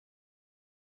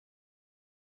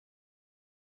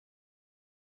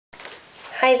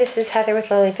Hi, this is Heather with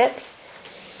Lily Pets,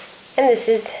 and this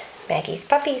is Maggie's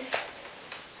puppies.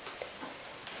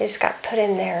 They just got put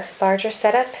in their larger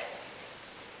setup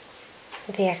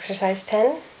with the exercise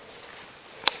pen,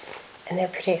 and they're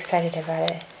pretty excited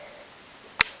about it.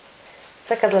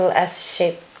 It's like a little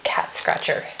S-shaped cat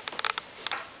scratcher.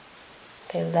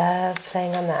 They love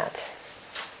playing on that.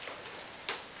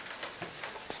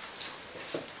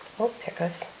 Oh, there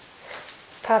goes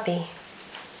Poppy.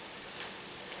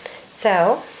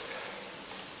 So,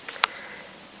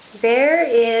 there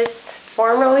is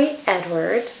formerly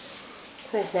Edward,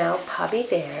 who is now Poppy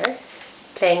Bear,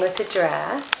 playing with the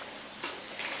giraffe.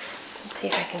 Let's see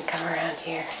if I can come around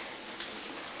here.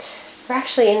 We're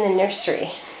actually in the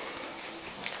nursery.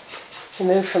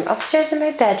 We moved from upstairs in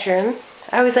my bedroom.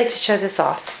 I always like to show this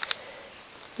off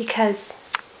because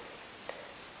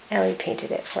Ellie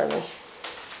painted it for me.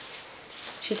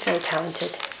 She's very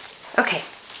talented. Okay,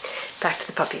 back to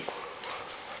the puppies.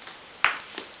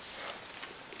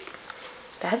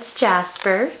 That's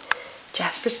Jasper.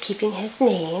 Jasper's keeping his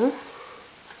name.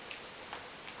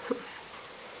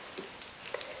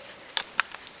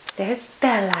 There's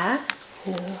Bella,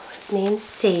 whose name's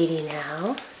Sadie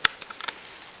now.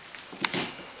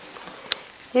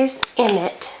 There's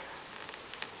Emmett.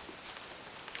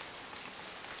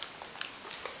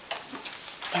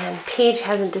 And Paige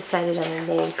hasn't decided on a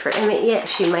name for Emmett yet.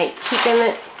 She might keep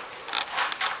Emmett.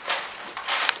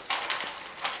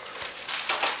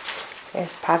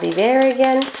 There's Poppy Bear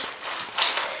again.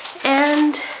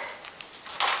 And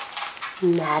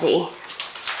Maddie.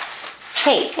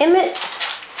 Hey, Emmett.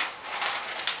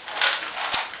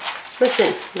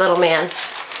 Listen, little man.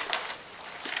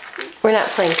 We're not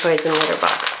playing toys in the litter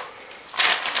box.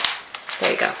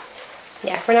 There you go.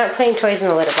 Yeah, we're not playing toys in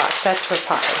the litter box. That's for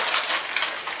Poppy.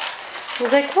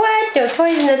 He's like, what? No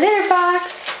toys in the litter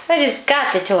box? I just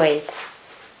got the toys.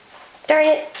 Darn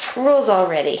it, rules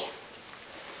already.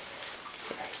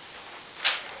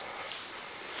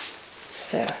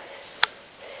 So,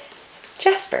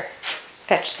 Jasper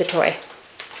fetched the toy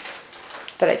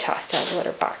that I tossed out of the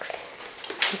litter box.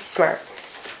 He's smart.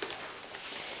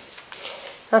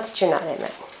 Not that you're not,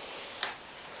 Emmett.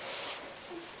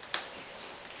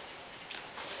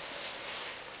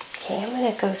 Okay, I'm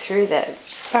going to go through the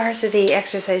bars of the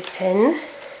exercise pen.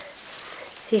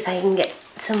 See if I can get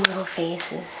some little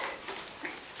faces.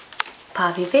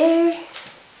 Poppy Bear.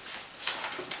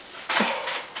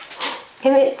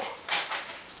 Emmett.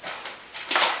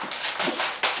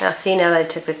 Now see, now that I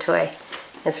took the toy,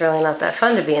 it's really not that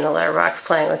fun to be in a litter box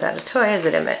playing without a toy, is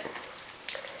it, Emmett?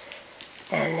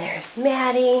 And there's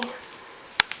Maddie.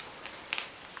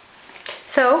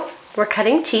 So, we're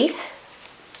cutting teeth.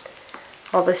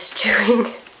 All this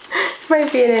chewing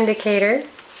might be an indicator.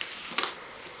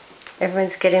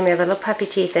 Everyone's getting their little puppy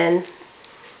teeth in.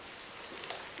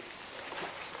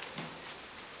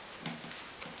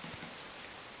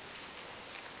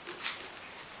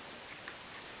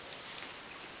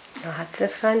 Lots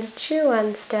of fun to chew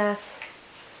on stuff.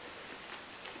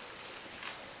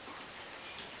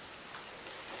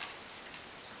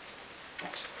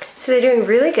 So they're doing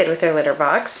really good with their litter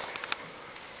box.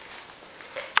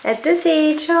 At this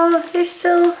age, oh, they're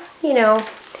still, you know,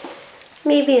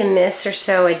 maybe a miss or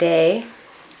so a day.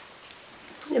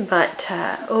 But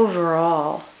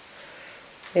overall,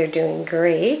 they're doing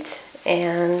great.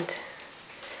 And,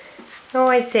 oh,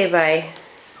 I'd say by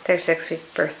their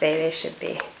 6-week birthday, they should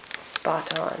be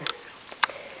spot on.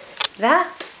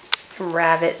 That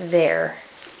rabbit there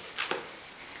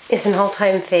is an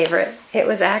all-time favorite. It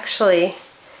was actually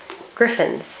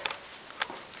Griffin's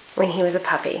when he was a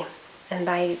puppy. And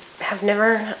I have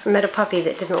never met a puppy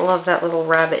that didn't love that little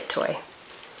rabbit toy.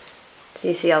 So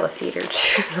you see all the feet are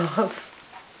chewed off.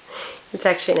 It's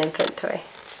actually an infant toy.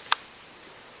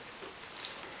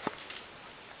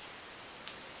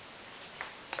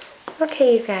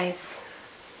 Okay, you guys.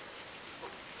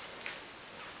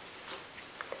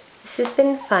 This has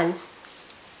been fun.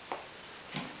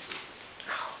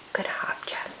 Oh, good hop,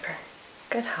 Jasper.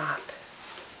 Good hop.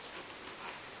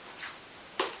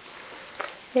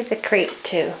 We have the crate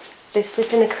too. They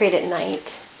sleep in the crate at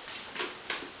night.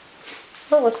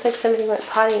 Oh, it looks like somebody went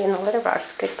potty in the litter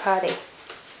box. Good potty.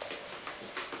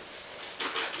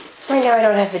 Right now I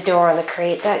don't have the door on the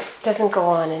crate. That doesn't go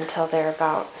on until they're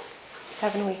about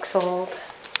 7 weeks old.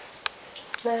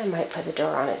 I might put the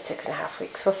door on at 6.5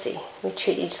 weeks. We'll see. We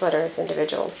treat each litter as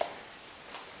individuals.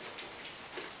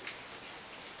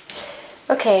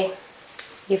 Okay,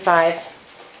 you 5.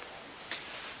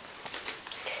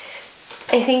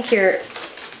 I think your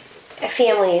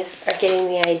families are getting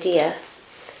the idea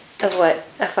of what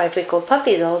a 5-week-old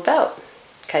puppy is all about.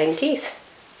 Cutting teeth.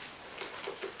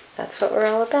 that's what we're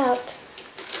all about.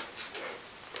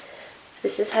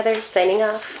 This is Heather signing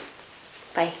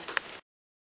off. Bye.